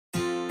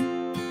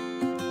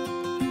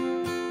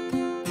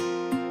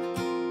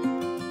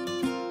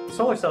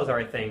solar cells are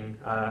a thing,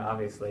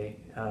 obviously,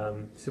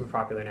 super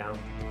popular now.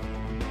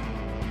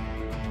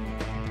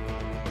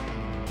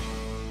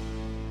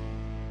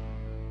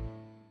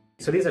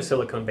 So these are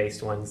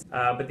silicone-based ones,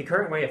 but the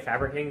current way of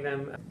fabricating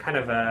them, kind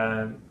of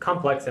a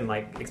complex and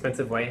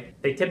expensive way.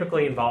 They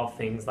typically involve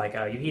things like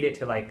you heat it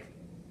to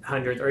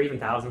hundreds or even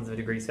thousands of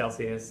degrees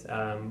Celsius,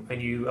 and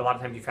a lot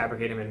of times you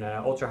fabricate them in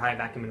ultra-high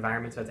vacuum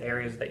environments, so it's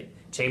areas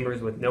chambers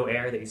with no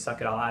air that you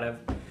suck it all out of.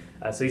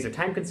 So these are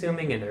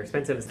time-consuming and they're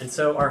expensive. And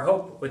so our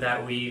hope with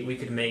that, we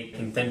could make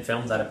thin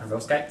films out of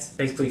perovskites,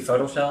 basically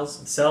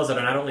photoshells, cells that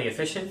are not only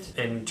efficient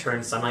and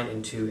turn sunlight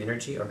into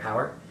energy or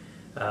power,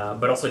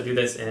 but also do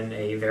this in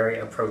a very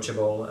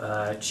approachable,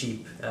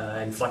 cheap,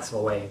 and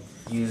flexible way,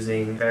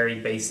 using very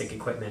basic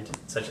equipment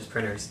such as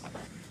printers.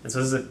 And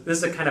so this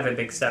is a kind of a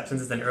big step,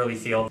 since it's an early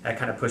field, at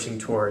kind of pushing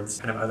towards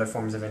kind of other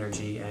forms of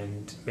energy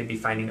and maybe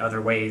finding other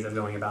ways of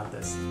going about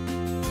this.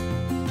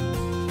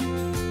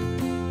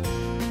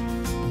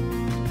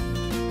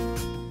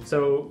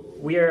 So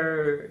we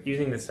are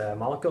using this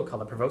molecule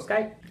called a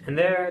perovskite, and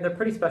they're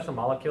pretty special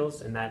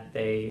molecules in that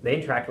they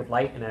interact with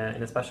light in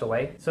a special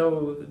way.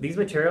 So these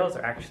materials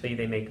are actually,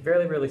 they make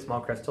really, really small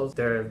crystals.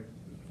 They're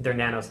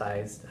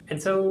nano-sized.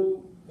 And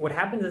so what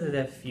happens is that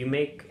if you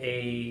make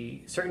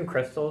certain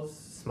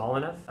crystals small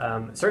enough,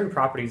 certain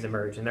properties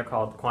emerge, and they're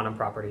called quantum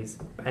properties.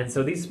 And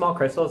so these small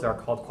crystals are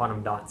called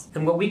quantum dots.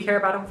 And what we care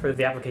about them for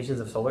the applications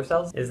of solar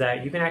cells is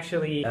that you can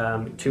actually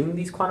tune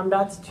these quantum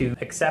dots to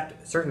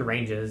accept certain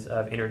ranges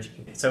of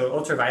energy. So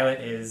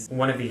ultraviolet is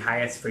one of the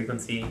highest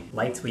frequency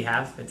lights we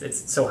have.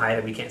 It's so high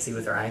that we can't see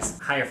with our eyes.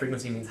 Higher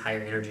frequency means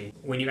higher energy.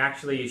 When you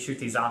actually shoot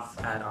these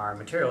off at our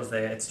materials,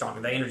 it's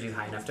strong. The energy is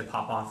high enough to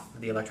pop off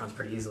the electrons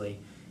pretty easily.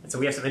 And so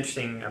we have some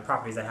interesting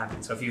properties that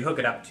happen. So if you hook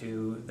it up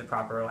to the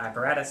proper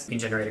apparatus, you can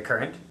generate a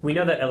current. We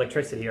know that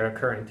electricity, or a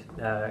current,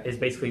 is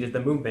basically just the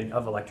movement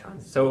of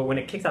electrons. So when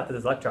it kicks out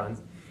those electrons,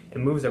 it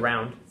moves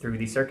around through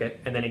the circuit,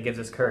 and then it gives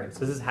us current. So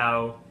this is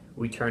how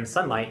we turn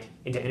sunlight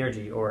into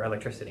energy or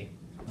electricity.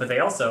 But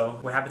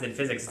what happens in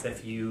physics is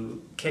if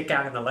you kick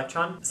out an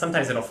electron,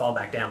 sometimes it'll fall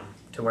back down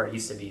to where it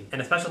used to be.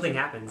 And a special thing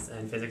happens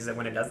in physics is that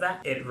when it does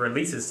that, it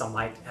releases some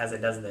light as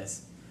it does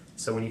this.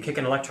 So when you kick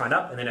an electron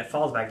up and then it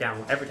falls back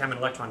down, every time an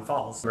electron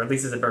falls, it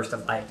releases a burst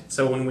of light.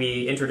 So when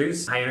we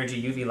introduce high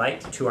energy UV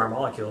light to our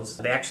molecules,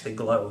 they actually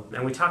glow.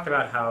 And we talked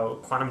about how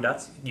quantum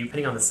dots,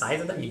 depending on the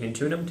size of them, you can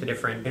tune them to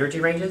different energy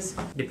ranges.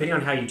 Depending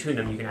on how you tune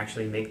them, you can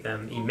actually make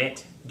them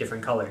emit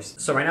different colors.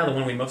 So right now, the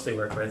one we mostly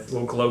work with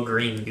will glow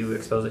green if you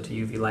expose it to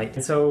UV light.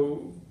 And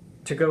so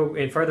to go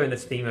in further in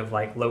this theme of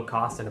low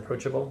cost and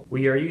approachable,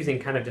 we are using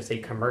kind of just a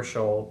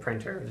commercial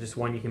printer, just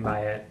one you can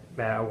buy at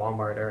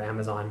Walmart or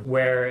Amazon,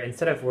 where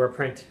instead of a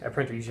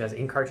printer usually has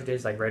ink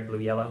cartridges like red, blue,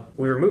 yellow,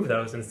 we remove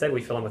those. Instead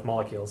we fill them with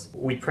molecules.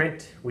 We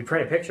print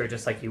a picture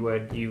just like you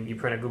would, you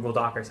print a Google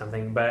Doc or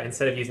something, but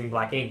instead of using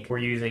black ink, we're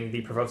using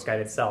the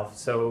perovskite itself.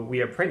 So we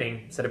are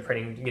printing, instead of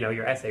printing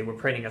your essay, we're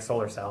printing a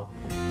solar cell.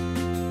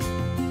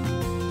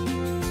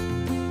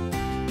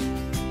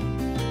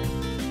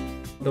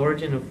 The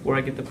origin of where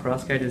I get the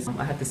perovskite is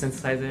I have to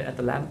synthesize it at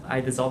the lab. I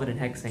dissolve it in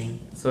hexane,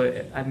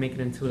 so I make it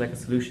into a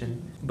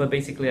solution. But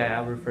basically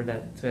I refer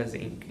that to as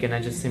ink. And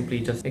I just simply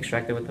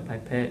extract it with a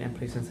pipette and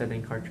place it inside the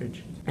ink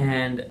cartridge.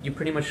 And you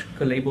pretty much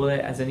could label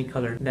it as any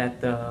color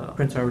that the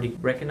printer already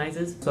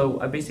recognizes.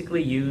 So I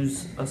basically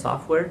use a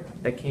software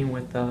that came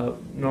with a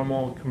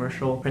normal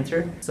commercial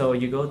printer. So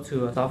you go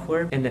to a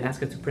software and then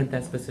ask it to print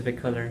that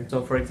specific color.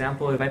 So for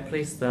example, if I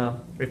place the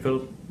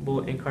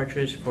refillable ink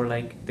cartridge for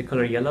the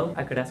color yellow,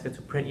 I could ask it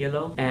to print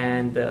yellow,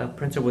 and the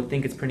printer would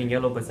think it's printing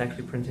yellow, but it's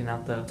actually printing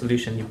out the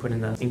solution you put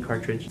in the ink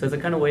cartridge. So it's a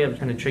kind of way of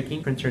tricking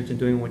the printer into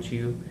doing what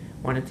you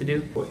want it to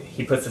do.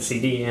 He puts the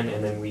CD in,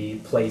 and then we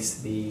place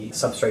the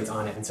substrates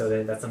on it, and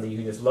so that's something you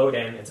can just load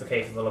in. It's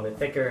okay if it's a little bit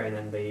thicker, and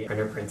then the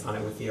printer prints on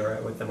it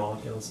with the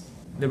molecules.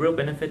 The real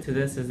benefit to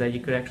this is that you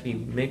could actually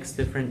mix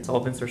different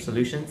solvents or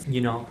solutions,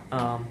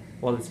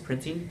 while it's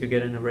printing. You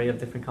get an array of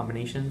different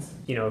combinations.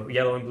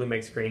 Yellow and blue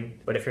makes green,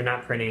 but if you're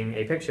not printing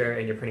a picture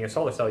and you're printing a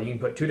solar cell, you can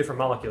put two different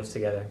molecules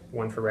together,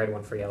 one for red,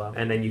 one for yellow.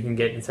 And then you can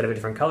get, instead of a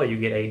different color, you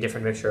get a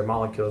different mixture of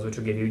molecules, which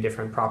will give you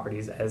different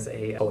properties as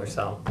a solar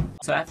cell.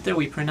 So after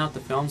we print out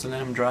the films and let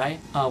them dry,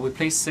 we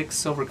place 6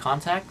 silver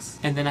contacts,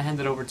 and then I hand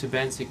it over to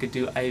Ben so he could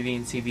do IV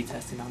and CV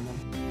testing on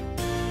them.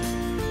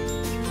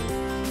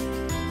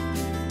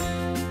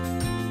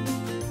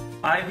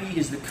 IV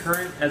is the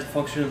current as a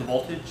function of the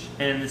voltage,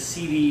 and the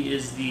CV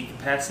is the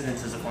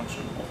capacitance as a function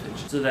of the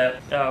voltage. So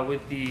that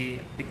with the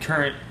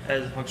current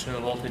as a function of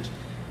the voltage,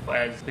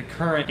 as the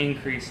current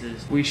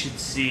increases, we should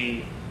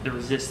see the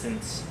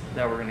resistance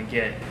that we're going to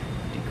get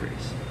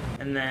decrease.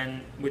 And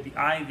then with the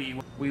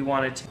IV, we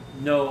wanted to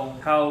know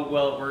how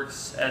well it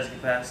works as a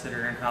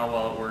capacitor and how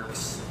well it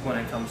works when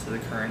it comes to the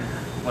current,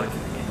 what it can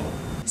handle.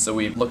 So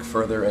we look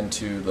further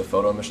into the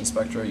photo emission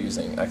spectra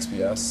using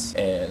XPS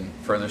and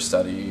further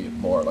study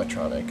more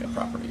electronic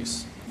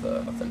properties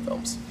the thin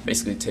films.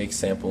 Basically take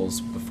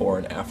samples before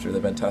and after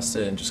they've been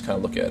tested and just kind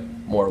of look at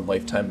more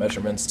lifetime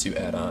measurements to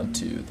add on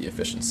to the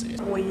efficiency.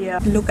 We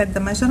look at the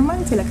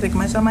measurements, electric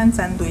measurements,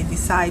 and we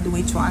decide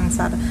which ones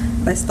are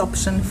best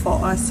option for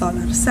a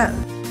solar cell.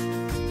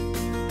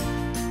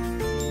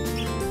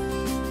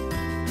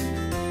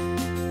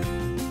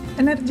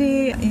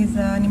 Energy is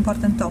an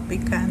important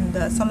topic, and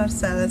solar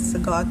cells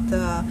got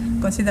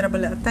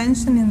considerable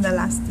attention in the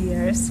last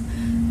years.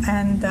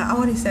 And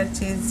our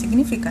research is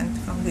significant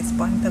from this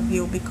point of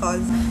view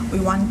because we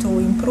want to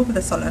improve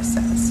the solar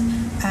cells.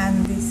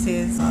 And this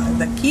is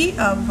the key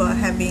of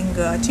having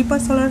cheaper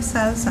solar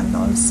cells, and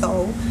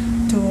also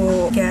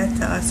to get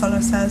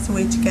solar cells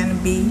which can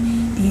be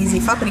easy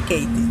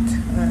fabricated,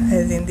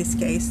 as in this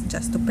case,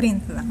 just to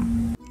print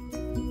them.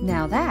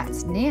 Now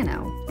that's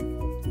nano.